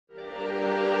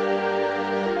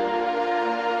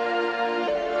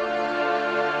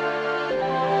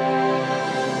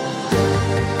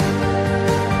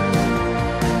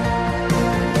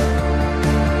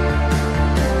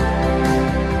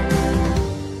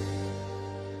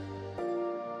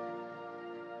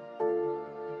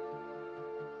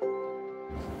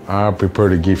I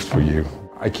prepared a gift for you.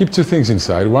 I keep two things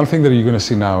inside. One thing that you're going to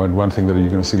see now and one thing that you're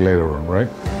going to see later on, right?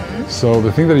 Mm-hmm. So the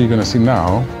thing that you're going to see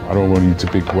now, I don't want you to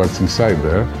pick what's inside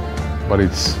there, but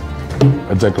it's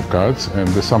a deck of cards and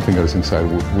there's something else inside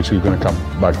which we're going to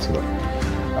come back to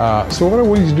that. So what I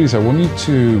want you to do is I want you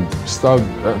to start,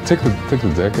 take the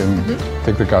deck and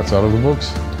take the cards out of the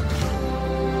box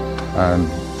and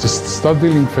just start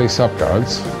dealing face-up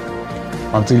cards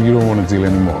until you don't want to deal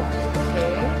anymore.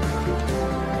 Okay.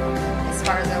 As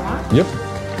far as I want? Yep.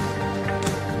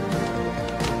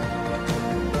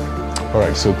 All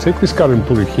right, so take this card and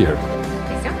put it here.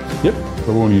 Yep, I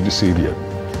don't want you to see it yet.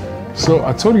 So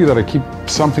I told you that I keep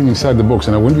something inside the box,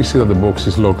 and I want you to see that the box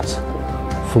is locked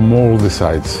from all the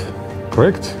sides,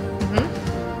 correct?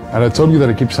 Mm-hmm. And I told you that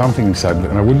I keep something inside,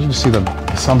 and I want you to see that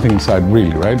there's something inside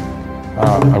really, right?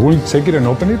 I want you to take it and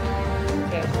open it.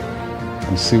 Okay.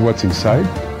 And see what's inside.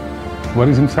 What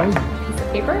is inside? Piece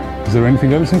of paper. Is there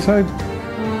anything else inside?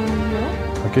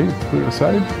 No. Okay, put it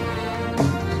aside.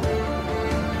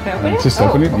 Can I open it? Just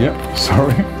open it, yeah,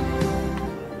 sorry.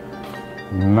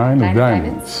 Nine of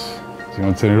diamonds. Do you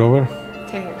want to turn it over?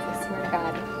 Turn it, I swear to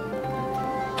God.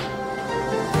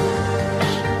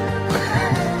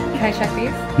 Can I check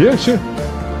these? Yeah, sure.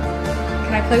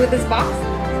 Can I play with this box?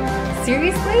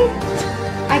 Seriously?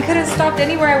 I could have stopped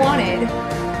anywhere I wanted.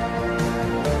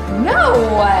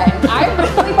 No! I'm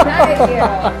really mad at you.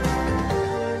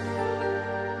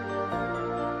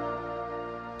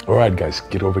 All right, guys,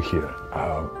 get over here.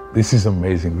 This is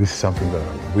amazing. This is something that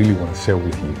I really want to share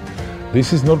with you.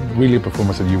 This is not really a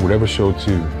performance that you would ever show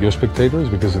to your spectators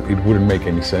because it wouldn't make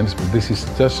any sense, but this is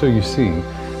just so you see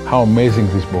how amazing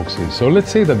this box is. So let's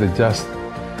say that they just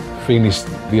finished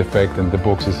the effect and the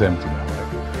box is empty now.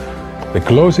 Right? They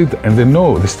close it and they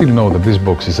still know that this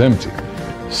box is empty.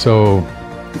 So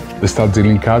they start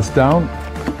dealing cards down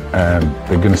and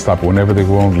they're going to stop whenever they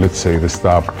want. Let's say they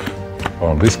stop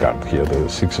on this card here, the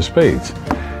Six of Spades.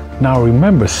 Now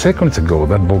remember, seconds ago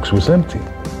that box was empty.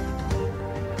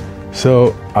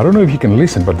 So I don't know if you can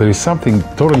listen, but there is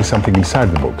totally something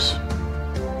inside the box.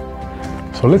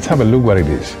 So let's have a look what it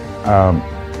is.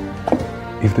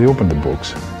 If they open the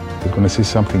box, they're going to see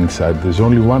something inside. There's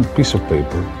only one piece of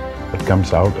paper that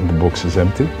comes out and the box is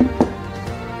empty.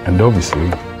 And obviously,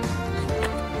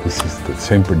 this is the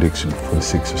same prediction for the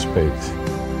Six of Spades.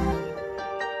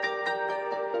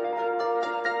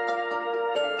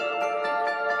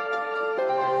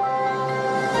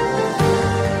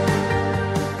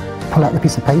 Pull out the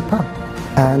piece of paper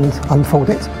and unfold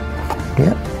it.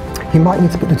 Yeah. You might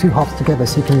need to put the two halves together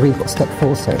so you can read what step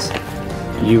 4 says.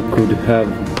 You could have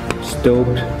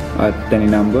stopped at any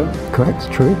number. Correct,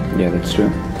 true. Yeah, that's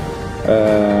true.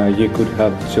 You could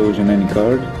have chosen any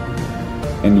card,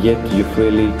 and yet you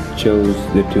freely chose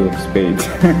the Two of Spades.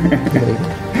 There you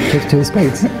go. Chose Two of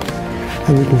Spades.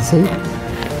 And you can see,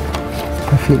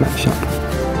 perfectly match up.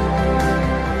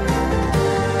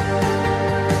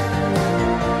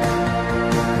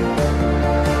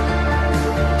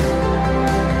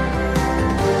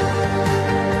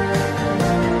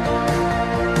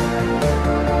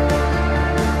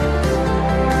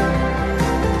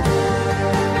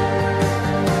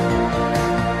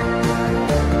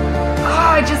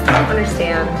 I just don't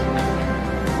understand.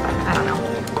 I don't know.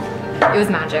 It was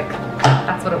magic.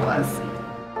 That's what it was.